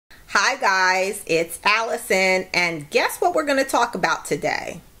Hi guys, it's Allison, and guess what we're going to talk about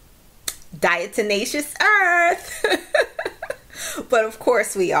today? Diatomaceous earth. But of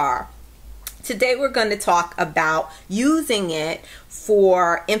course we are. Today we're going to talk about using it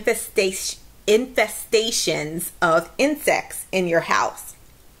for infestations of insects in your house.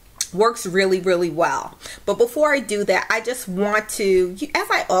 Works really well. But before I do that, I just want to, as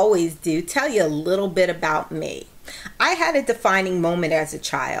I always do, tell you a little bit about me. I had a defining moment as a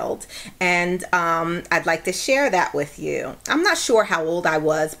child, and I'd like to share that with you. I'm not sure how old I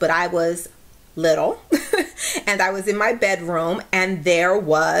was, but I was little and I was in my bedroom, and there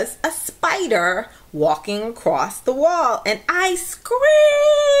was a spider walking across the wall, and I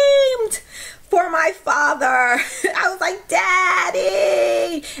screamed for my father. I was like,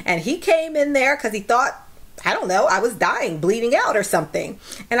 "Daddy!" And he came in there because he thought, I don't know, I was dying, bleeding out or something.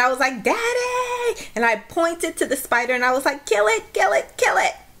 And I was like, "Daddy!" And I pointed to the spider and I was like, "Kill it, kill it, kill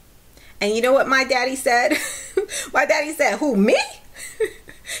it." And you know what my daddy said? My daddy said, "Who, me?"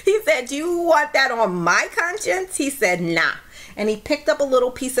 He said, "Do you want that on my conscience?" He said, "Nah." And he picked up a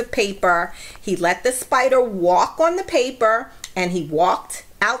little piece of paper. He let the spider walk on the paper, and he walked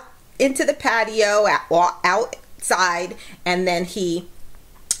out into the patio, outside, and then he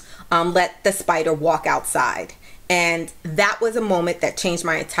let the spider walk outside. And that was a moment that changed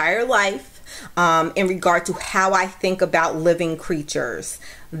my entire life in regard to how I think about living creatures.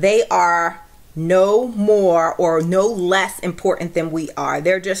 They are no more or no less important than we are.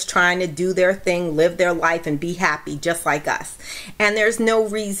 They're just trying to do their thing, live their life, and be happy just like us. And there's no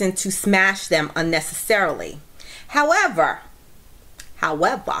reason to smash them unnecessarily. However, I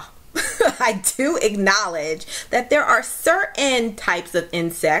do acknowledge that there are certain types of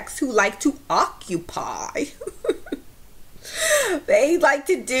insects who like to occupy. They like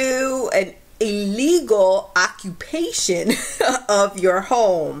to do an illegal occupation of your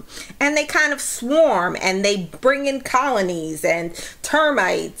home, and they kind of swarm, and they bring in colonies, and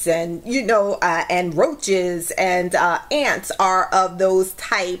termites, and and roaches, and ants are of those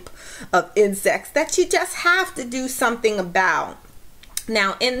type of insects that you just have to do something about.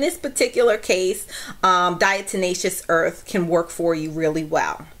 Now, in this particular case, diatomaceous earth can work for you really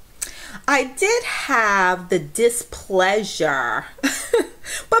well. I did have the displeasure,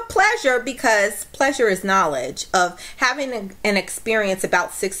 but pleasure, because pleasure is knowledge, of having an experience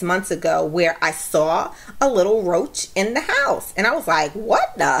about 6 months ago where I saw a little roach in the house. And I was like,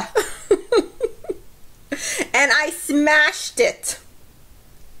 "What the?" And I smashed it.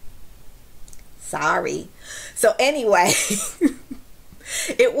 Sorry. So anyway,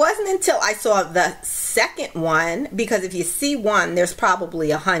 it wasn't until I saw the second one, because if you see one, there's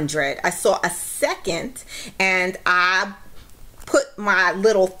probably 100. I saw a second, and I put my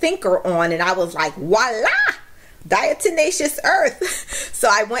little thinker on, and I was like, voila, diatomaceous earth. So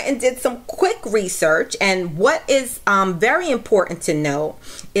I went and did some quick research, and what is very important to know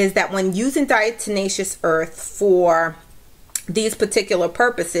is that when using diatomaceous earth for these particular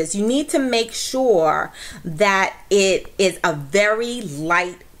purposes, you need to make sure that it is a very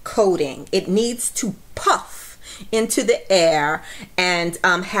light coating. It needs to puff into the air and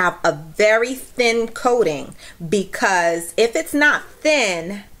have a very thin coating, because if it's not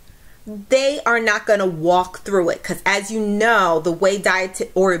thin, they are not going to walk through it. Because as you know, the way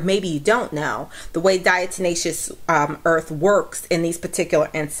or maybe you don't know, the way diatomaceous earth works in these particular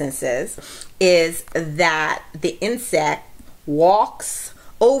instances is that the insect walks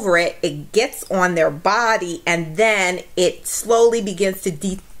over it, it gets on their body, and then it slowly begins to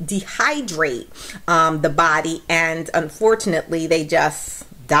dehydrate the body, and unfortunately they just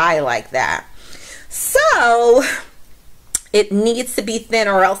die like that. So it needs to be thin,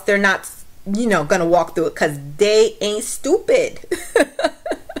 or else they're not gonna walk through it, because they ain't stupid.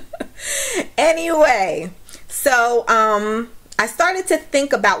 Anyway, so I started to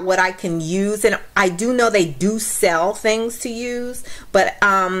think about what I can use, and I do know they do sell things to use, but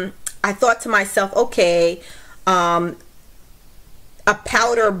I thought to myself, okay, a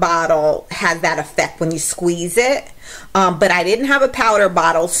powder bottle has that effect when you squeeze it, but I didn't have a powder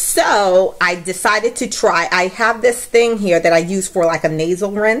bottle, so I decided to try. I have this thing here that I use for like a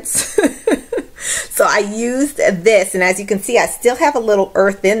nasal rinse. So I used this, and as you can see, I still have a little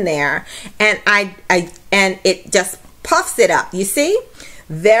earth in there, and and it just puffs it up, you see,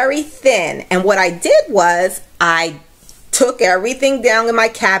 very thin. And what I did was I took everything down in my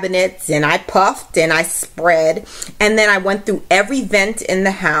cabinets, and I puffed and I spread, and then I went through every vent in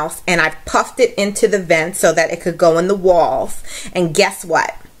the house, and I puffed it into the vent so that it could go in the walls. And guess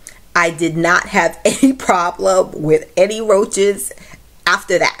what? I did not have any problem with any roaches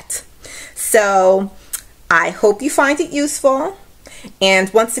after that. So I hope you find it useful.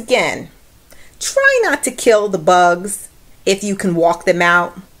 And once again, try not to kill the bugs if you can walk them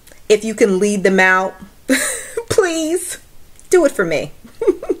out, if you can lead them out. Please do it for me.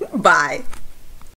 Bye.